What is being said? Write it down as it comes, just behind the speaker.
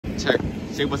Tech,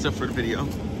 say what's up for the video.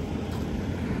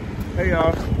 Hey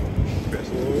y'all.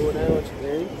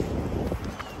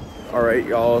 Alright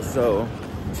y'all, so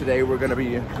today we're gonna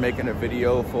be making a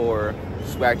video for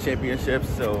SWAC championships.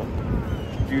 So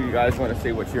do you guys want to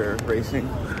say what you're racing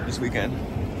this weekend?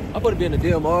 I'm going to be in the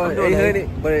DMR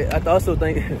 800, but I also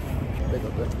think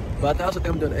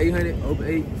I'm doing 800 over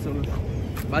 8. So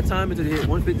my time is to hit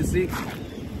 156,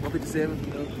 157,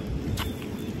 you know,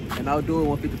 and I'll do it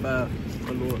 155.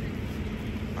 Oh Lord.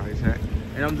 All right, Tech.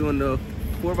 And I'm doing the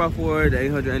 4x4, the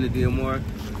 800, and the DMR.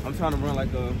 I'm trying to run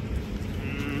like a,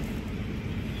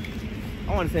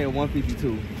 I want to say a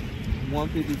 152,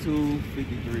 152,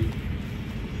 53,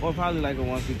 or probably like a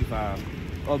 155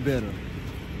 or better.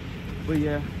 But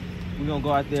yeah, we're gonna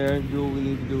go out there and do what we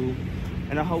need to do,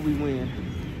 and I hope we win.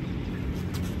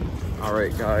 All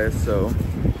right, guys. So,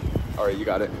 all right, you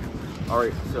got it. All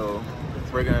right, so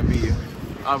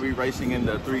I'll be racing in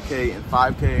the 3K and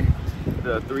 5K.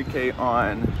 The 3K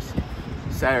on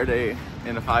Saturday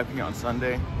and the 5K on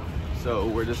Sunday. So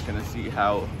we're just gonna see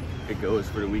how it goes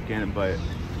for the weekend. But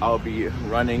I'll be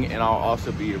running, and I'll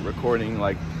also be recording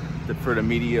like for the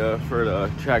media, for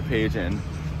the track page, and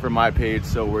for my page.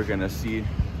 So we're gonna see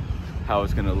how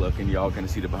it's gonna look, and y'all gonna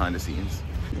see the behind the scenes.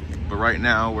 But right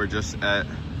now we're just at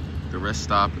the rest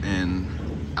stop in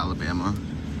Alabama.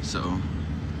 So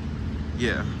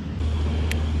yeah.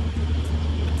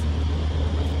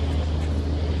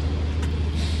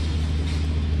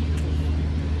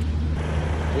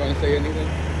 You want to say anything?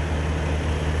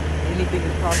 Anything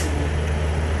is possible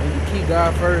when you keep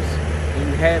God first and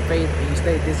you have faith and you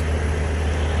stay disciplined.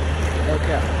 No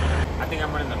cap. I think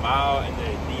I'm running the mile and the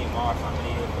DMR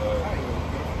something, but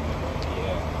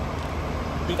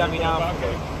yeah. He got me down.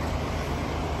 Okay. I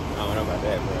don't know about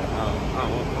that, bro.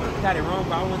 I got it wrong,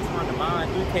 but I went to run the mile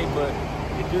and 3K, but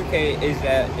the 3K is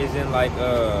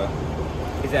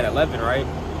at 11, right?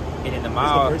 And in the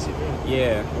mile,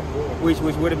 yeah, which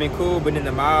would have been cool, but in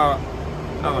the mile,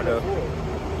 I don't know.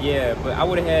 Yeah, but I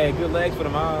would have had good legs for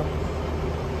the mile,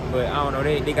 but I don't know.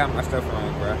 They got my stuff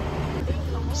wrong, bro.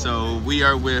 So we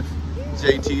are with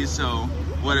JT. So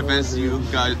what events do you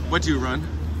guys? What do you run?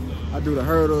 I do the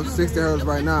hurdles, 60 hurdles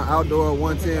right now, outdoor,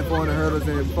 110, 400 hurdles,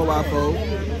 and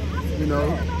 4x4. You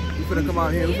know, we finna come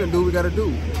out here, we finna do what we gotta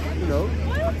do. You know,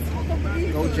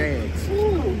 go Jags.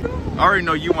 I already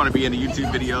know you want to be in a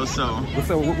YouTube video, so. What's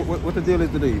up? What the deal is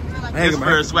today? It's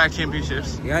for SWAC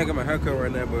championships. Yeah, I ain't got my haircut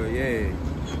right now, but yeah,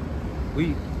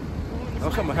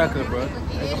 I'm showing my haircut, bro. I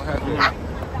ain't got my haircut.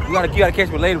 You gotta catch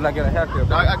me later when I get a haircut,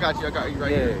 bro. I got you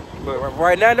right here. But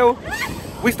right now though,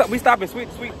 we stop in sweet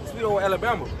old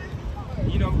Alabama.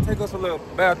 You know, take us a little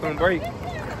bathroom break.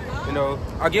 You know,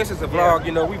 I guess it's a vlog.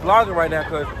 You know, we vlogging right now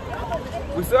because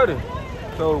we studying.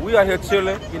 So we out here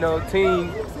chilling. You know,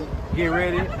 team get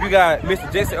ready. You got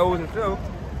Mr. Jesse Owens himself.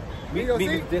 Meet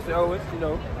Mr. Jesse Owens. You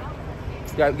know,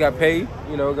 got paid.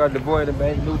 You know, got the boy in the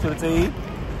bank, new to the team.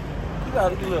 You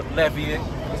got a little Lafayette.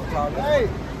 Hey,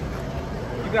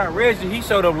 you got Reggie. He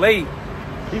showed up late.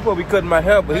 He supposed to be cutting my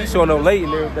hair, but he showing up late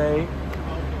and everything.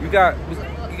 You got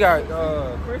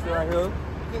Kristen right here.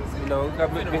 You know,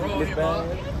 got Miss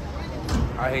Bad.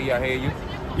 I hear you.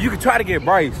 You can try to get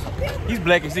Bryce. He's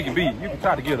black as he can be. You can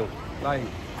try to get him. Like,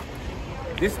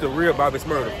 this is the real Bobby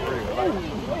Smurder, for real.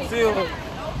 Like, still,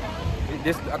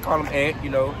 I call him Ant, you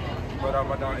know. But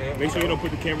my dog Ant. Make sure you don't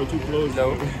put the camera too close. You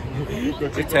know,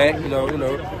 it's tag, you know.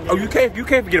 Oh, you can't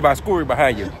forget about Scurry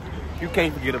behind you. You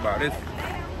can't forget about this.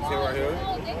 See right here.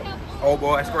 Oh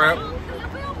boy, Scrap.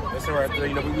 That's right there.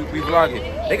 You know, we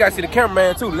vlogging. They gotta see the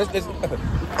cameraman too. Let's.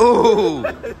 Ooh.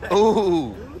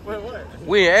 What?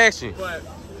 We in action. But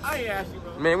I ain't asking,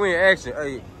 bro. Man, we in action.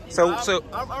 Hey, so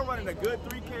I'm running a good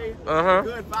 3K, a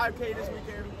good 5K this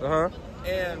weekend.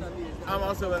 And I'm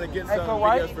also gonna get some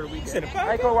videos for the weekend.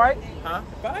 Hey, Cole White? Huh?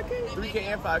 5K? 3K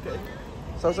and 5K.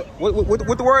 So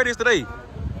what the word is today?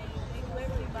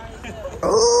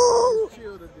 Oh,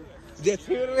 just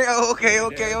chill today. Okay.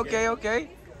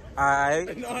 All right.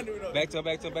 Back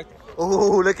to.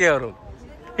 Oh, look at him.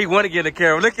 He want to get in the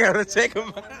camera. Look at him. Check him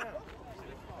out.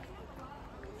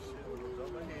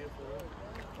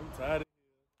 I'm tired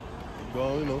of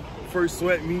going, you know, first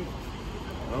sweat meet.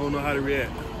 I don't know how to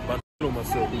react. About to on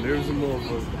myself. There's a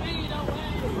motherfucker.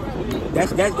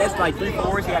 That's like 3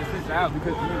 hours he got to switch it out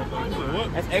because of you.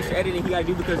 What? That's extra editing he got to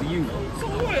do because of you. So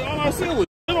what? All I said was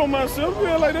on myself.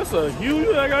 Man, like that's a huge.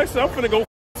 Like I said, I'm finna go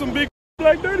some big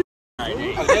like dirty. No.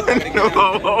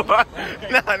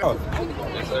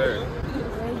 Yes, sir.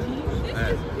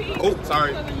 Oh,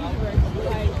 sorry.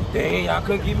 Dang, y'all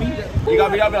couldn't get me. Y'all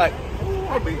be like,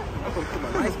 I'm gonna put my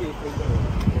nice skin face on.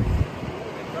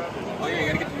 Oh, yeah, you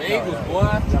gotta get the angles, boy.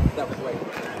 That was right.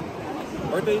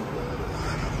 Birthday?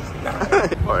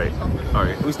 All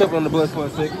right. We stepping on the bus for a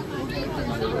second.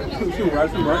 Shoot, right?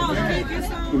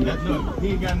 He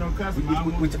ain't got no customer.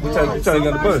 We trying to get on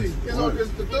the bus.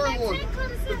 It's the third one.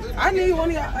 I need one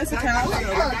of y'all. It's a cow.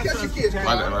 Catch your kids.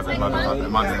 My bad.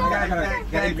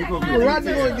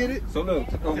 Rodney gonna get it. So look,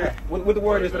 what the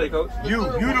word is today, Coach? You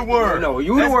the word. No,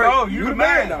 you the word. Oh, you the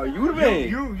man. No, you the man.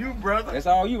 You brother. That's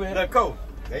all you, man. Look, Coach.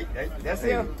 That's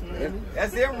him.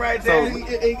 That's him right there.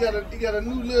 He got a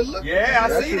new little look. Yeah, I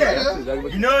see that.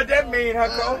 You know what that means, huh,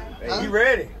 Coach? He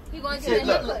ready. He going to get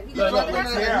that look.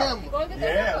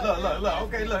 Yeah, look.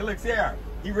 Okay, look, Sarah.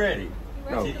 He ready.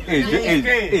 No,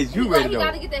 is you ready You though?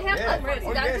 gotta get the haircut ready.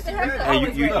 You gotta get the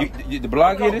haircut. Hey, the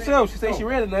blog here itself. She say she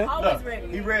ready now. Always ready.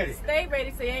 He ready. Stay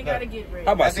ready, so you ain't gotta get ready.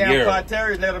 How about Damn Sierra? Clyde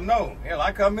Terry, let him know. Hell,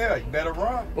 I come here. You better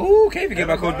run. Ooh, can't forget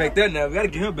about Coach back there now. We gotta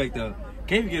get him back there.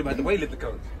 Can't forget about the weightlifting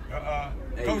coach.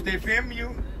 Hey. Coach, they film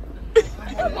you.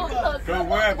 Go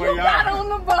work, you got on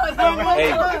the bus. Hey,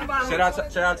 shout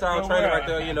out to our trainer right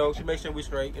there. You know, she makes sure we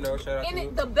straight. You know, shout out to her.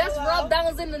 The best rub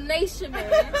downs in the nation, man.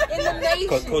 In the nation.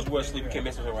 Coach was asleep. You can't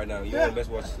mess with her right now. You know, the best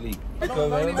was asleep. All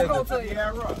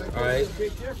right. So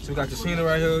we got Tashina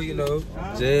right here. You know,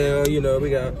 Jell. You know, we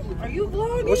got. Are you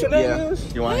vlogging? What's your name?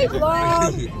 Is? You want Hey, to?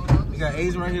 vlog. We got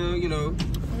A's right here. You know.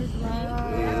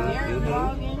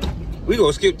 We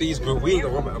gonna skip these, but we ain't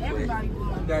gonna run out play.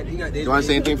 You want to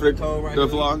say anything for the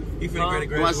vlog? You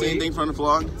want to say anything from the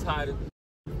vlog?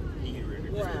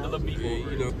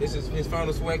 You know, this is his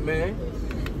final SWAC, man.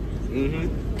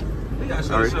 We got to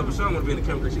show Sean want to be in the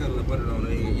camera because she got a little butter on her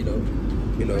head, you know.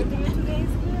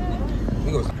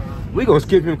 We gonna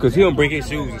skip him because he don't bring his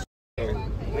shoes. We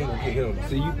ain't gonna get him.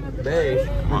 See you, Bash.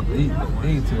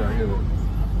 These two right here.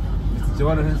 Mr.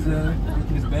 Jordan,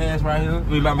 his Bash right here. I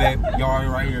mean, my man, Yari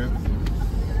right here.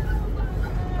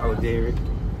 Oh, Derek.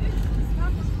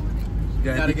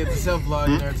 Gotta get the self vlog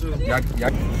in there too. Hi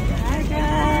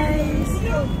guys,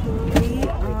 we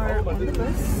are on the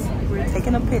bus. We're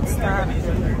taking a pit stop.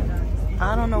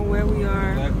 I don't know where we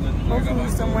are. Hopefully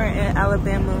somewhere in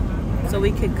Alabama, so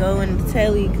we could go in the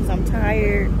telly because I'm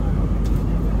tired.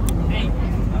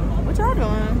 What y'all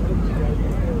doing,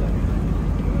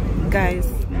 guys?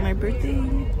 My birthday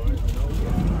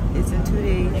is in 2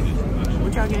 days.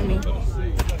 What y'all getting me?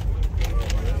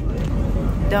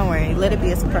 Don't worry, let it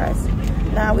be a surprise.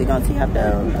 Now we're gonna tee up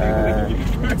the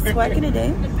SWAC in a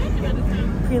day,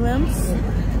 prelims,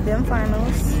 then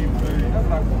finals,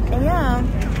 and yeah.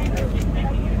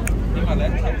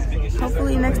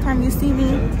 Hopefully next time you see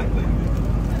me,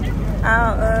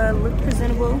 I'll look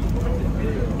presentable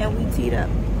and we teed up.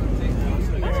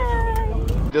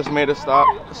 Bye. Just made a stop.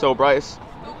 So Bryce,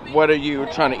 what are you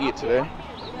trying to eat today?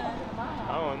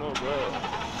 I don't know, bro.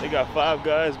 They got 5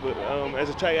 guys, but as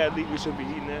a track athlete, we should be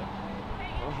eating that.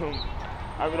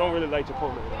 I don't really like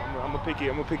Chipotle. I'm a picky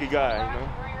guy, you know.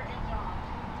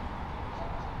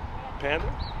 Panda?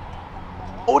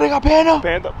 Oh, they got Panda.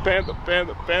 Panda.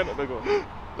 They go.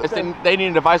 They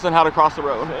need advice on how to cross the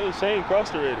road. Hey, Shane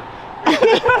crossed already.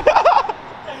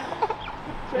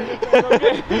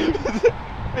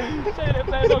 Shane,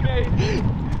 okay.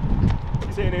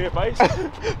 You saying any advice?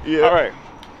 Yeah. All right.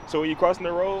 So when you crossing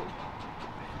the road,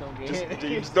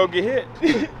 just don't get hit.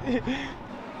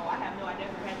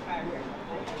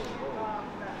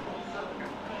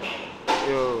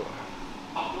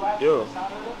 Yo,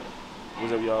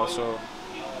 what's up, y'all? So,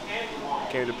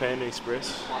 came to Panda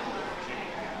Express.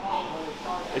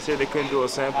 They said they couldn't do a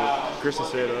sample. Kristen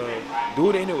said,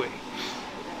 do it anyway.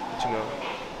 But you know,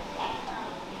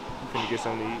 I'm finna get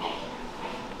something to eat.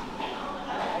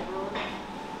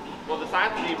 Well, the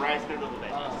sides need rice noodles and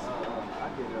veggies.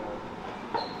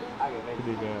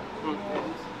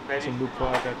 Some new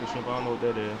pork after shrimp. I don't know what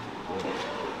that is.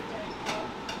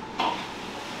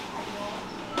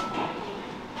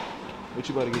 What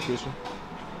you about to get, Christian?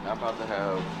 I'm about to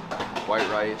have white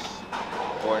rice,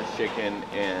 orange chicken,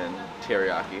 and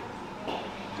teriyaki.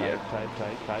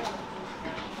 Tight.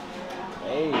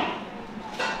 Hey,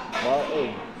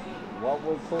 what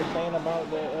was Coach saying about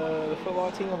the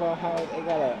football team about how they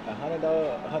got a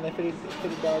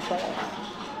 $150 class?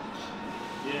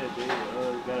 Yeah, they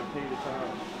gotta pay the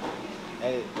time.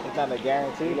 Hey, it's not a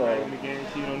guarantee though. Not even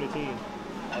guaranteed on the team.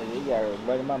 Hey, you gotta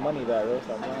bring my money back, bro.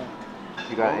 Stop lying.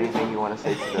 You got anything you want to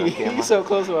say to the camera? You so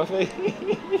close to my face.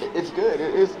 It's good.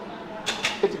 It's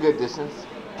a good distance.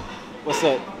 What's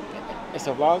up? It's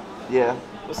a vlog? Yeah.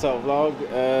 What's up, vlog?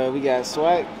 We got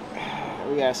SWAC.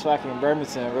 We got SWAC in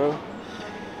Birmingham, bro.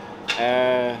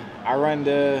 I run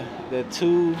the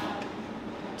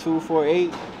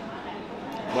 248,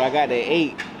 but I got the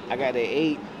 8. I got the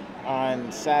 8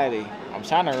 on Saturday. I'm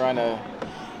trying to run a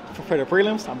for the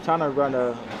prelims, I'm trying to run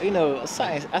a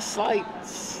slight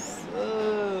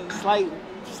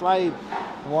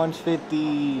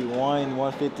 150,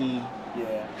 150.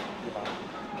 Yeah.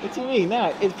 What you mean?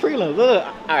 Nah, it's prelims. Look,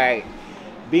 all right.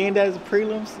 Being that it's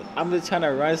prelims, I'm just trying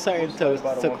to run something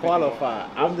to qualify.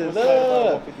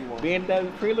 Being that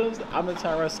it's prelims, I'm just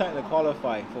trying to run something to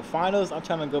qualify. For finals, I'm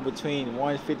trying to go between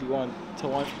 151 to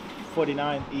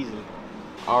 149 easily.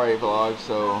 All right, vlog.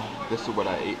 So this is what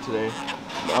I ate today.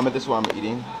 This is what I'm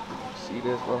eating. See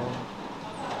this, bro?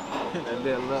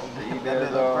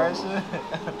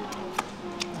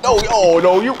 No,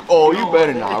 you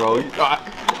better not, bro. You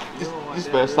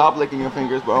just better stop licking your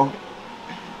fingers, bro.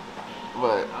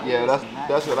 But yeah,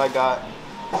 that's what I got.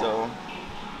 So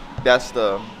that's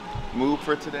the move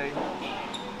for today.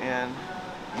 And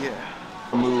yeah,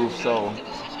 move. So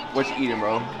what you eating,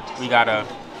 bro? We gotta,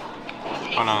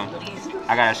 hold on.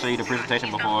 I gotta show you the presentation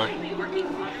before.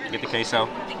 Get the queso.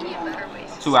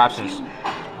 2 options.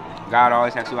 God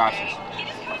always has 2 options.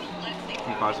 Let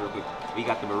me pause real quick. We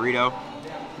got the burrito.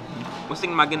 I was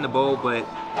thinking about getting the bowl, but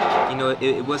you know,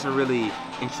 it wasn't really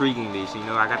intriguing these. You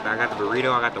know, I got the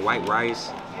burrito, I got the white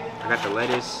rice, I got the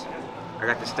lettuce, I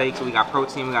got the steak. So we got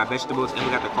protein, we got vegetables, and we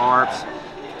got the carbs,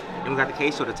 and we got the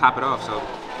queso to top it off. So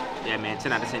yeah, man,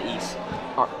 10 out of 10 eats.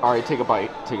 All right, take a bite.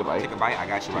 Take a bite. Take a bite. I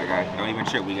got you, my guy. Don't even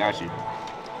trip. We got you.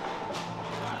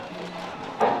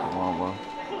 Come on, bro.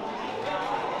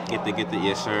 Get the.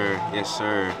 Yes, sir. Yes,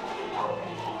 sir.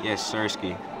 Yes,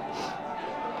 sirski.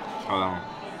 Hold on.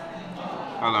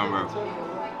 Hold on, bro.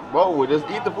 Bro, just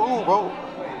eat the food, bro.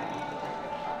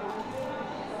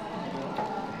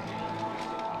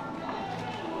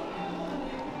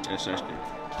 Yes, sirski.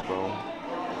 Bro.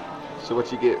 So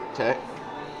what you get, Tech?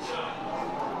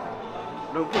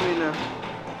 Don't put me in there.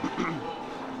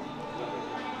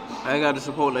 I got the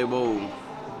Chipotle bowl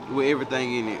with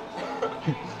everything in it.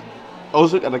 Oh,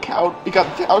 so you got the cow. You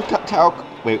got the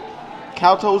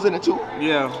cow toes in it too?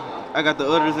 Yeah, I got the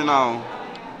udders and all.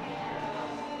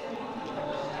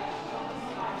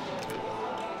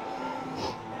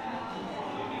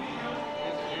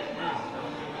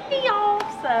 Hey y'all,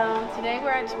 so today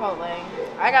we're at Chipotle.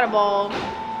 I got a bowl,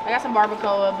 I got some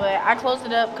barbacoa, but I closed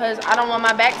it up because I don't want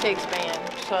my back to expand,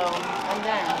 so I'm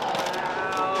done.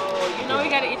 Wow, you know we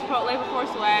gotta eat Chipotle before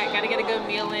SWAC, gotta get a good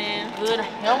meal in. Good,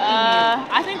 healthy meal.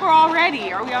 I think we're all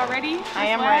ready. Are we all ready? I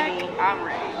am ready. I'm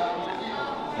ready.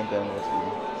 And then let's see.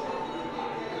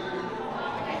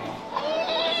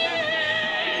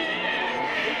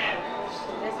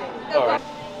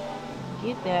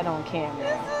 Get that on camera.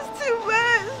 This is too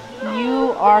much.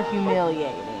 You are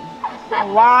humiliating.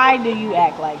 Why do you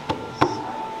act like this?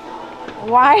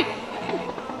 Why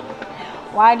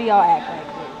do y'all act like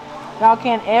this? Y'all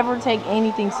can't ever take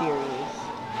anything serious.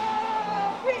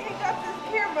 We ain't got this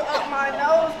camera up my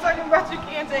nose talking about you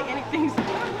can't take anything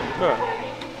serious. Huh.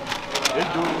 This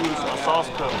dude used a sauce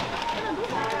cup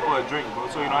for a drink, bro,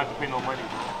 so you don't have to pay no money.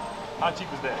 How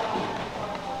cheap is that?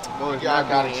 Bro, it's Y'all not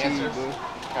got really any cheap, answers? bro.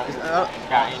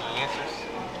 Got any answers?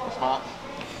 Response?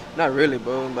 Not really,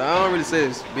 bro. But I don't really say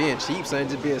it's being cheap, son.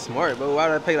 Just being smart, bro. Why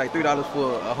would I pay like $3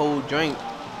 for a whole drink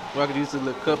when I could use a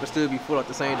little cup and still be full off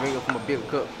the same drink from a big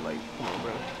cup? Like, come on,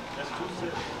 bro. That's 2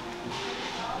 sips.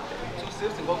 2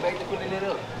 sips and go back to filling it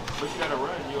up. But you gotta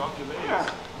run, you off your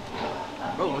legs.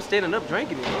 Bro, I'm standing up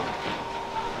drinking it, bro.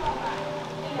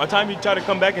 By the time you try to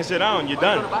come back and sit down, you're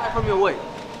done. You buy it from me or what?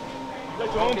 You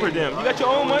got your own per diem. You got your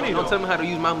own money, Don't though. tell me how to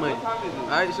use my money. All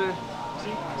right, sir?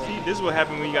 See, this is what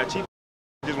happened when you got cheap.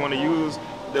 They just want to use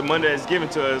the money that's given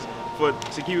to us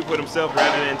to keep it for themselves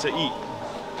rather than to eat.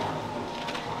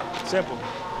 Simple.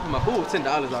 My food was $10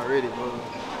 already, bro.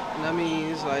 And I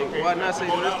mean, it's like, why not say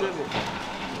the rest of it?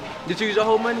 Did you use your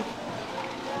whole money?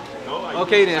 No,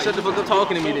 Okay then, shut the fuck up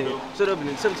talking to me then. Shut up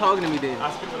and stop talking to me then.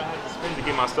 I spent what I had to spend to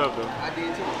get my stuff, though. I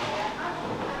did too.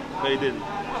 No, you didn't.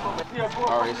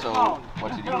 Alright, so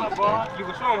what did you eat today? You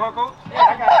can show him, huh, coach?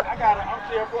 I got it. I'm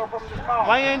still from this phone.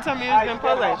 Why you ain't tell me you was gonna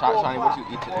pull it? Shani, what you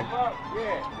eat today?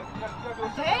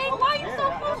 Dang, why you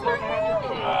so close to my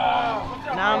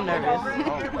Now I'm nervous.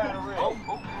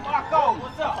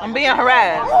 I'm being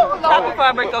harassed. Stop before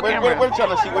I break your camera. We're trying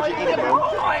to see what you're eating, bro.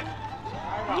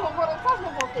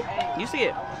 You see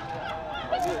it?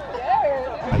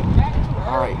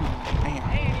 Alright.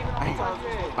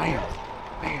 Bam.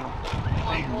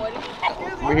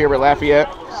 We're here with Lafayette,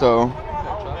 so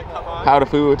how the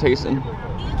food tasting?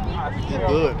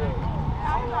 Good.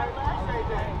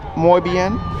 Muy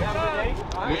bien.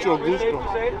 Mucho gusto.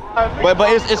 But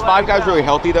is Five Guys really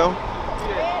healthy though?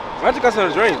 I just got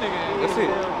some drink. That's it.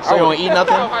 So you don't eat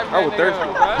nothing? I was thirsty.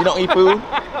 You don't eat food?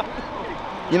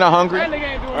 You not hungry? I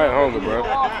ain't hungry, bro.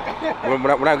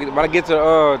 When I get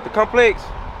to the complex,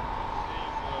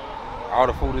 all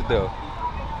the food is there.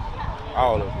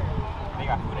 All of it. They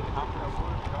got food at the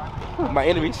complex. My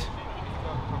enemies.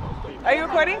 Are you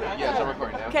recording? Yes, I'm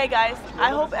recording now. Okay, guys.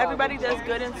 I hope everybody does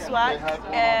good in SWAC,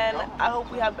 and I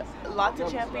hope we have lots of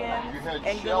champions,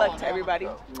 and good luck to everybody.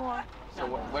 So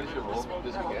what is your role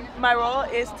this weekend? My role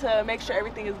is to make sure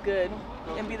everything is good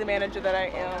and be the manager that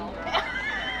I am.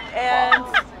 And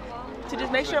to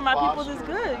just make sure my people's is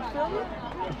good, you feel me?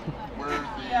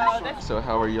 So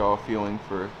how are y'all feeling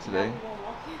for today?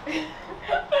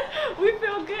 We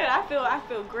feel good. I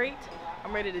feel great.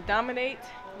 I'm ready to dominate.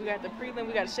 We got the prelim,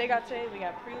 we got a shakeout today, we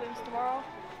got prelims tomorrow.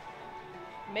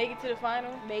 Make it to the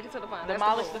final. Make it to the final.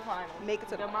 Demolish the final. Make it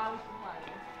to the final.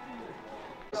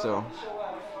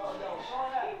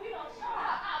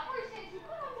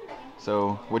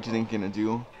 So what you think you're gonna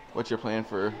do? What's your plan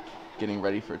for getting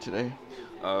ready for today?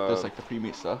 Just like the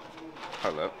pre-meet stuff.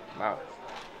 Hold up. Wow.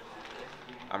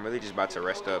 I'm really just about to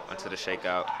rest up until the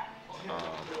shakeout.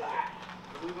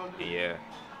 Yeah.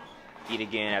 Eat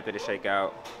again after the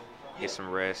shakeout. Get some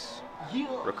rest.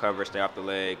 Recover. Stay off the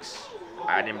legs.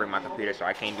 I didn't bring my computer, so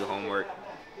I can't do homework.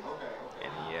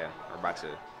 And yeah, we're about to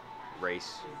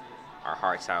race our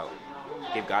hearts out.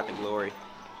 Give God the glory.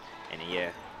 And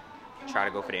yeah, try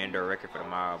to go for the indoor record for the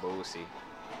mile, but we'll see.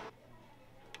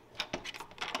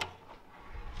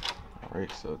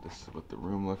 Alright, so this is what the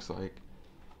room looks like.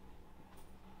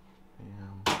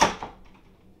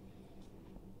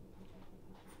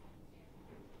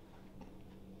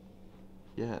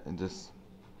 Yeah, and just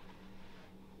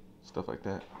stuff like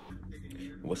that.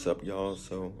 What's up, y'all?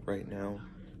 So right now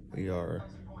we are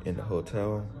in the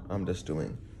hotel. I'm just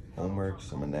doing homework,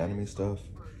 some anatomy stuff,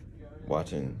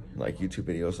 watching like YouTube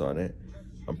videos on it.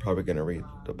 I'm probably gonna read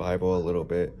the Bible a little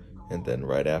bit, and then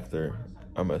right after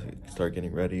I'm gonna start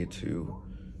getting ready to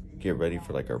get ready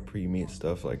for like our pre-meet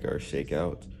stuff, like our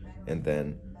shakeouts. And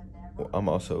then I'm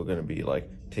also gonna be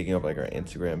like taking up like our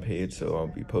Instagram page, so I'll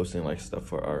be posting like stuff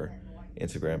for our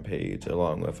Instagram page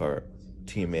along with our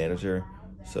team manager.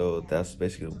 So that's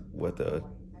basically what the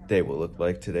day will look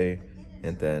like today.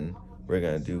 And then we're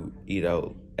gonna eat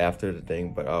out after the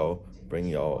thing, but I'll bring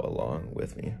y'all along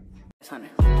with me.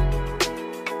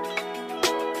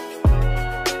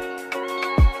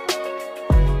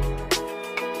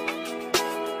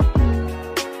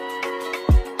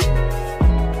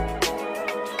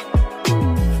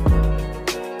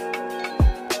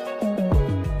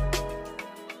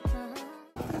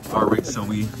 Alright, so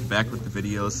we back with the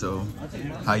video. So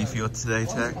how you feel today,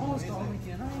 Tech?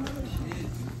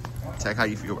 Tech, how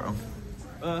you feel, bro?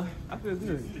 I feel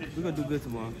good. We're gonna do good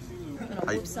tomorrow.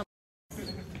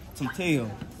 Some tail,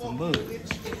 some bug.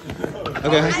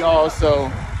 Okay, y'all,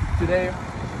 so today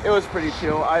it was pretty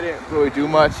chill. I didn't really do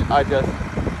much. I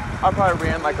probably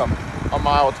ran like a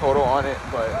mile total on it,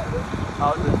 but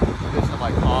I was just did some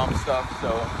like calm stuff,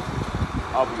 so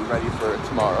I'll be ready for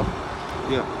tomorrow.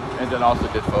 Yeah. And then also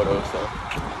did photos, so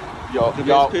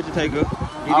y'all picture taker,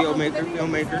 video maker,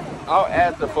 filmmaker. I'll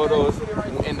add the photos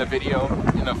in the video.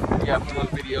 We have those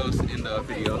videos in the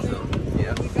video, so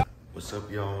yeah. What's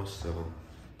up, y'all? So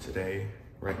today,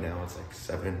 right now, it's like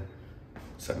 7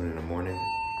 in the morning.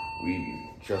 We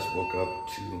just woke up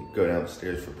to go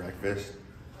downstairs for breakfast,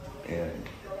 and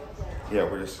yeah,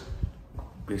 we're just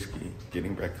basically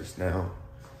getting breakfast now,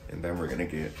 and then we're gonna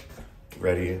get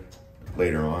ready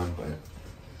later on. But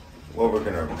what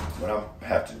I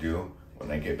have to do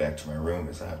when I get back to my room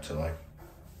is I have to like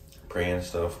pray and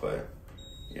stuff. But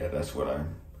yeah, that's what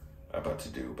I'm about to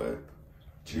do. But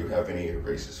do you have any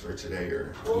races for today,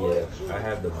 or? Yeah, I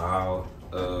have the mile.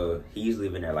 He's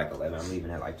leaving at like 11. I'm leaving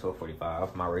at like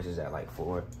 12:45. My race is at like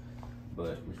 4,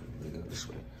 but we go this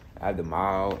way. I have the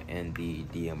mile and the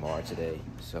DMR today,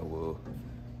 so we'll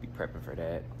be prepping for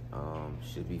that.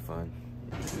 Should be fun.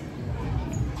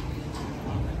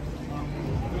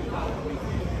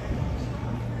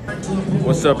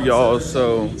 What's up, y'all?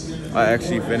 So I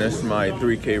actually finished my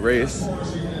 3K race,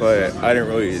 but I didn't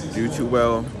really do too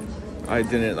well. I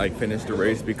didn't like finish the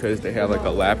race because they have like a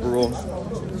lap rule,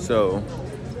 so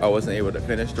I wasn't able to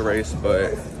finish the race,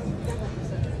 but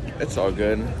it's all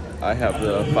good. I have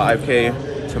the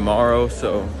 5K tomorrow,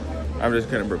 so I'm just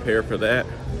gonna prepare for that,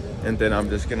 and then I'm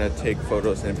just gonna take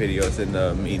photos and videos in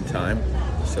the meantime,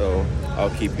 so I'll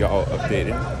keep y'all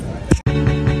updated.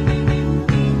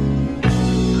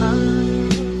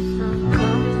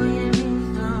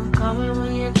 Call me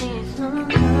when you need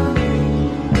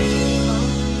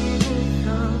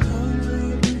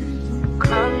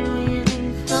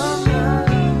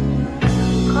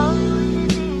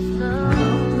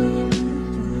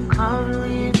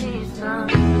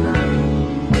some.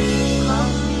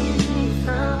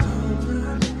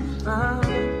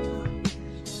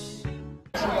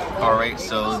 Alright,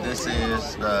 so this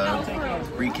is the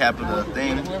recap of the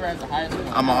thing.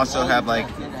 I'm also have like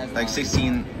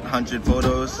 1,600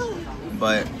 photos,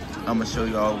 but I'm gonna show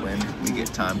y'all when we get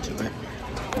time to it.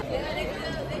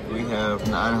 We have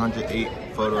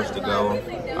 908 photos to go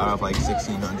out of like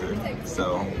 1,600,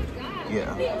 so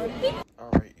yeah.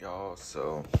 Alright y'all,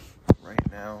 so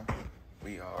right now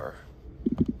we are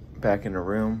back in the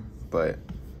room, but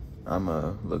I'm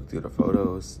gonna look through the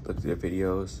photos, look through the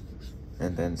videos,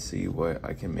 and then see what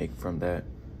I can make from that.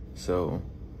 So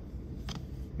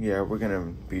yeah, we're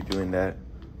gonna be doing that.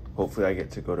 Hopefully I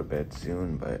get to go to bed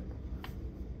soon, but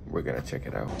we're gonna check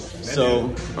it out.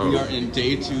 So we are in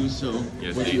day 2, so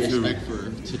yes, what do you expect for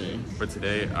today? For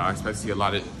today, I expect to see a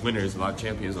lot of winners, a lot of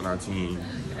champions on our team.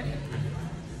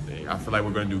 I feel like we're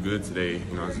gonna do good today,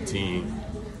 you know, as a team.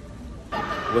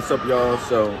 What's up, y'all?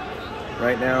 So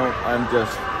right now I'm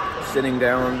just sitting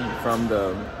down from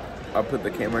the, I put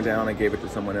the camera down, I gave it to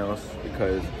someone else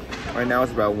because right now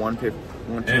it's about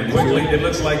 122,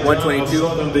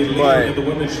 but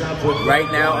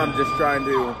right now I'm just trying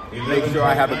to make sure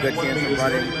I have a good chance of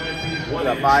running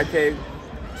the 5K,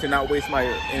 to not waste my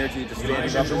energy just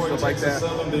standing up and stuff like that,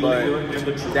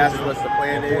 but that's what the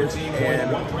plan is,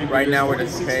 and right now we're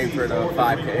just paying for the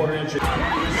 5K. Come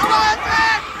on,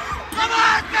 Ted! Come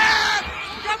on, Ted!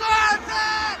 Come on,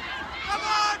 Ted! Come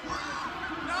on!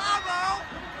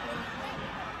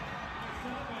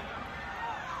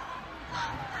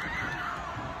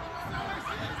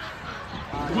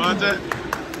 Come on, Ted.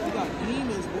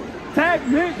 Tag,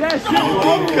 Nick, that shit.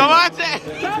 Come on, Ted.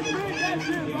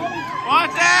 Come on,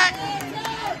 Ted.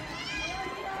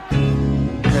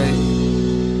 Hey,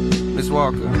 Miss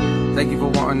Walker, thank you for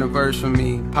wanting a verse from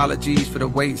me. Apologies for the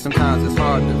wait, sometimes it's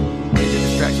hard to make the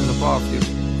distractions up off you.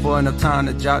 For enough time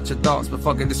to jot your thoughts, but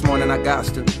fuck it, this morning I got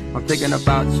to. I'm thinking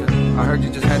about you. I heard you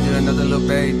just had you another little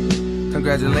baby.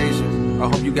 Congratulations. I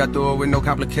hope you got through it with no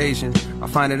complications. I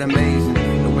find it amazing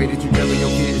the way that you juggle your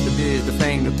kids, the biz, the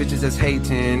fame, the bitches that's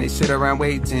hating. They sit around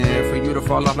waiting for you to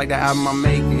fall off like the album I'm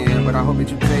making. But I hope that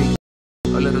you take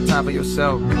a little time for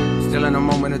yourself. Still in a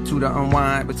moment or two to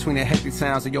unwind between the hectic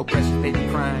sounds of your precious baby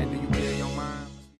crying. Do you